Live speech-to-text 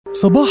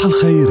صباح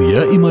الخير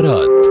يا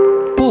إمارات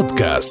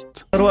بودكاست.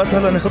 وقت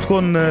هلا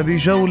ناخدكم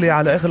بجولة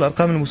على آخر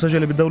الأرقام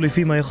المسجلة بالدولة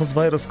فيما يخص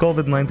فيروس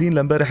كوفيد-19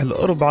 لامبارح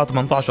الأربعاء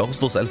 18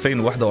 أغسطس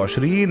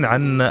 2021.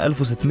 عن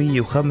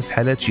 1605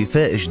 حالات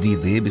شفاء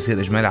جديدة، بيصير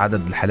إجمالي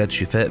عدد الحالات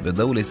الشفاء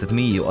بالدولة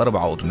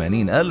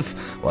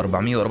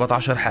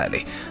 684414 حالة.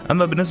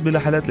 أما بالنسبة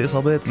لحالات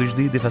الإصابات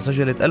الجديدة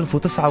فسجلت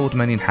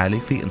 1089 حالة،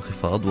 في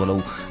انخفاض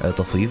ولو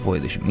طفيف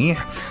وهذا شيء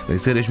منيح.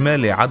 بيصير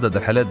إجمالي عدد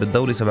الحالات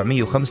بالدولة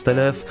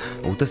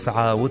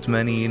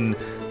 705089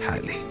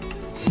 حالة.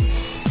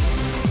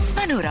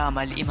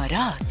 بانوراما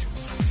الإمارات.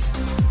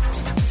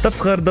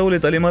 تفخر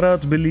دولة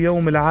الإمارات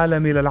باليوم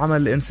العالمي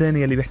للعمل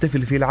الإنساني اللي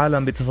بيحتفل فيه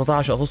العالم ب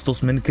 19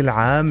 أغسطس من كل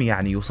عام،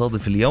 يعني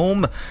يصادف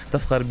اليوم.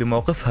 تفخر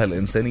بموقفها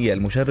الإنسانية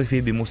المشرفة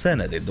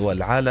بمساندة دول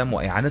العالم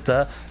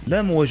وإعانتها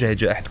لمواجهة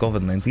جائحة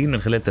كوفيد-19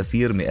 من خلال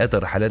تسيير مئات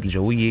الرحلات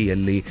الجوية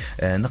يلي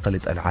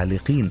نقلت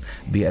العالقين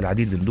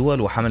بالعديد من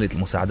الدول وحملت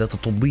المساعدات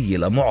الطبية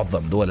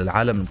لمعظم دول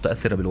العالم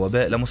المتأثرة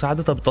بالوباء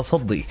لمساعدتها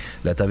بالتصدي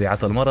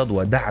لتبعات المرض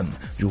ودعم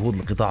جهود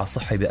القطاع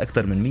الصحي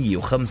بأكثر من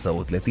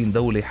 135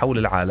 دولة حول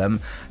العالم،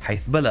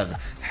 حيث بلغ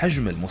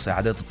حجم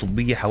المساعدات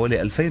الطبية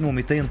حوالي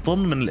 2200 طن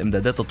من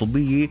الإمدادات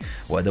الطبية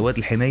وأدوات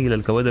الحماية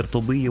للكوادر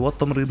الطبية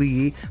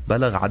والتمريضية.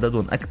 بلغ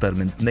عددهم أكثر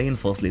من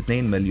 2.2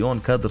 مليون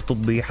كادر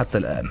طبي حتى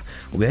الآن.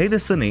 وبهيدا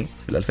السنة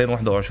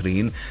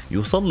 2021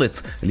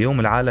 يسلط اليوم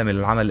العالمي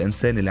للعمل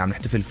الإنساني اللي عم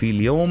نحتفل فيه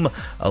اليوم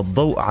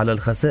الضوء على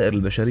الخسائر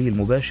البشرية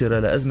المباشرة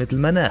لأزمة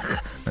المناخ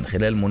من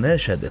خلال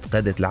مناشدة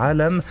قادة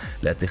العالم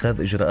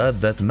لاتخاذ إجراءات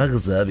ذات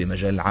مغزى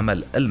بمجال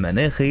العمل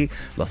المناخي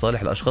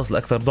لصالح الأشخاص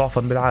الأكثر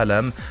ضعفا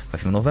بالعالم.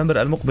 ففي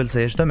نوفمبر المقبل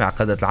سيجتمع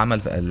قادة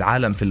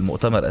العالم في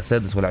المؤتمر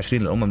السادس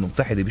والعشرين للأمم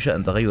المتحدة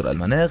بشأن تغير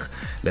المناخ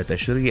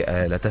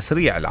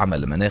لتسريع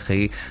العمل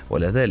المناخي.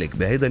 ولذلك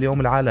بهذا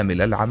اليوم العالمي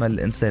للعمل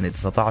الإنساني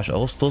 19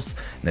 أغسطس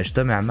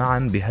نجتمع معا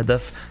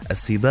بهدف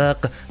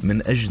السباق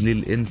من أجل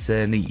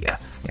الإنسانية،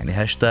 يعني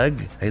هاشتاج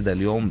هيدا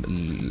اليوم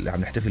اللي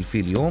عم نحتفل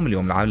فيه اليوم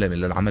العالمي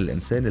للعمل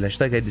الإنساني.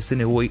 الهاشتاج هيدي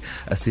السنة هو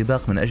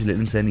السباق من أجل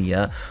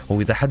الإنسانية،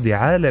 هو تحدي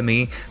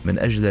عالمي من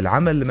أجل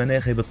العمل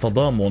المناخي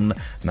بالتضامن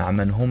مع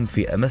من هم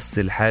في أمس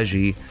الحاجة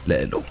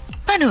له.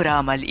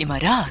 بانوراما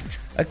الإمارات.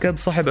 أكد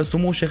صاحب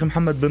السمو الشيخ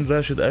محمد بن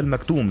راشد آل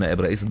مكتوم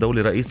نائب رئيس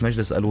الدولة رئيس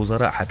مجلس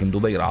الوزراء حاكم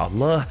دبي رعاه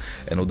الله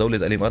أن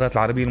دولة الإمارات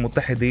العربية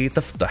المتحدة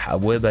تفتح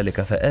أبوابها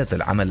لكفاءات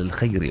العمل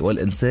الخيري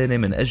والإنساني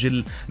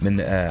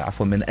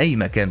من أي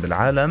مكان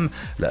بالعالم،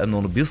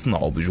 لأنهم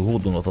بيصنعوا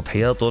بجهودهم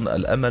وتضحياتهم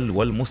الأمل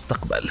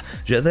والمستقبل.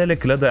 جاء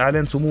ذلك لدى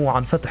إعلان سموه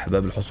عن فتح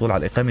باب الحصول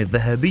على الإقامة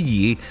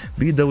الذهبية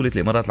بدولة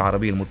الإمارات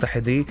العربية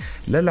المتحدة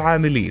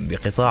للعاملين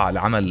بقطاع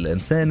العمل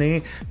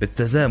الإنساني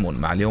بالتزامن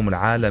مع اليوم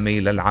العالمي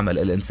للعمل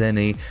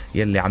الإنساني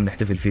يلي عم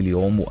نحتفل فيه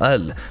اليوم.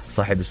 وقال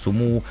صاحب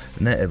السمو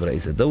نائب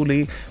رئيس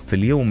الدولة: في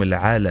اليوم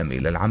العالمي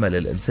للعمل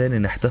الإنساني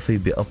نحتفي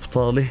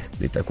بأبطاله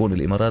لتكون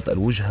الإمارات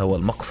الوجهة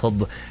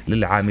والمقصد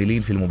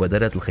للعاملين في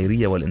المبادرات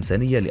الخيرية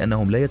والإنسانية،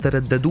 لأنهم لا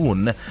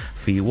يترددون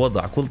في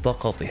وضع كل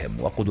طاقاتهم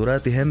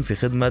وقدراتهم في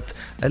خدمة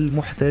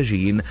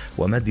المحتاجين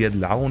ومد يد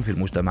العون في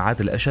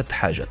المجتمعات الأشد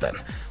حاجة.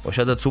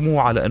 وشدد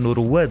سموه على أن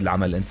رواد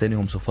العمل الإنساني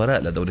هم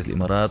سفراء لدولة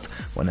الإمارات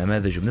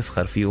ونماذج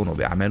بنفخر فيهم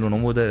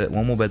وبأعمالهم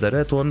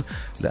ومبادراتهم،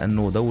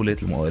 لأنه دولة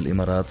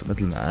الإمارات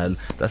مثل ما قال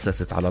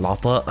تأسست على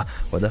العطاء،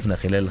 ودفنا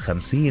خلال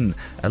 50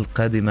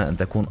 القادمة أن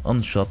تكون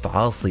أنشط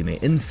عاصمة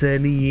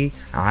إنسانية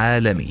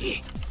عالمية.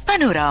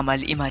 بانوراما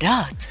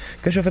الإمارات.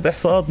 كشفت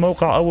إحصاءات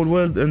موقع أول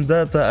وورلد إن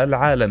داتا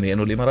العالمي أن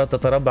الإمارات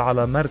تتربع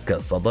على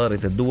مركز صدارة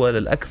الدول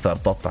الأكثر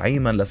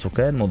تطعيما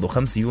للسكان منذ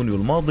 5 يونيو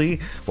الماضي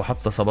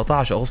وحتى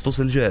 17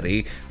 أغسطس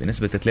الجاري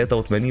بنسبة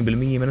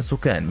 83% من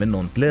السكان،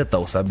 منهم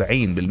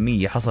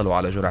 73% حصلوا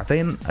على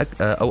جرعتين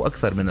أو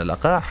أكثر من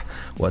اللقاح،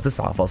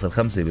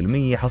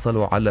 و9.5%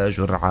 حصلوا على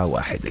جرعة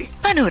واحدة.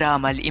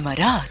 بانوراما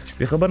الإمارات.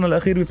 بخبرنا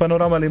الأخير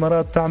ببانوراما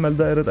الإمارات، تعمل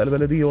دائرة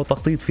البلدية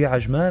والتخطيط في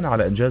عجمان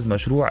على إنجاز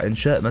مشروع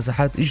إنشاء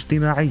مساحات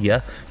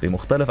اجتماعية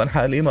بمختلف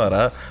أنحاء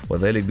الإمارة،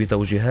 وذلك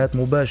بتوجيهات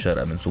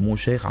مباشرة من سمو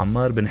الشيخ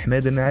عمار بن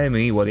حماد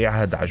النعيمي ولي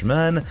عهد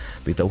عجمان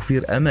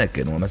بتوفير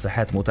أماكن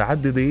ومساحات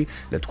متعددة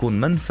لتكون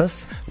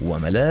منفس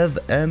وملاذ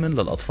آمن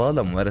للأطفال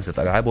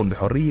لممارسة ألعابهم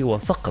بحرية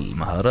وصقل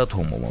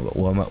مهاراتهم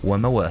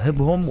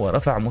ومواهبهم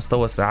ورفع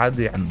مستوى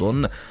السعادة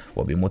عندهم.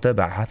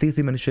 وبمتابعة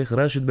حثيثة من الشيخ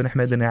راشد بن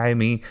حماد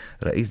النعيمي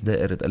رئيس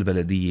دائرة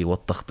البلدية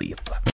والتخطيط.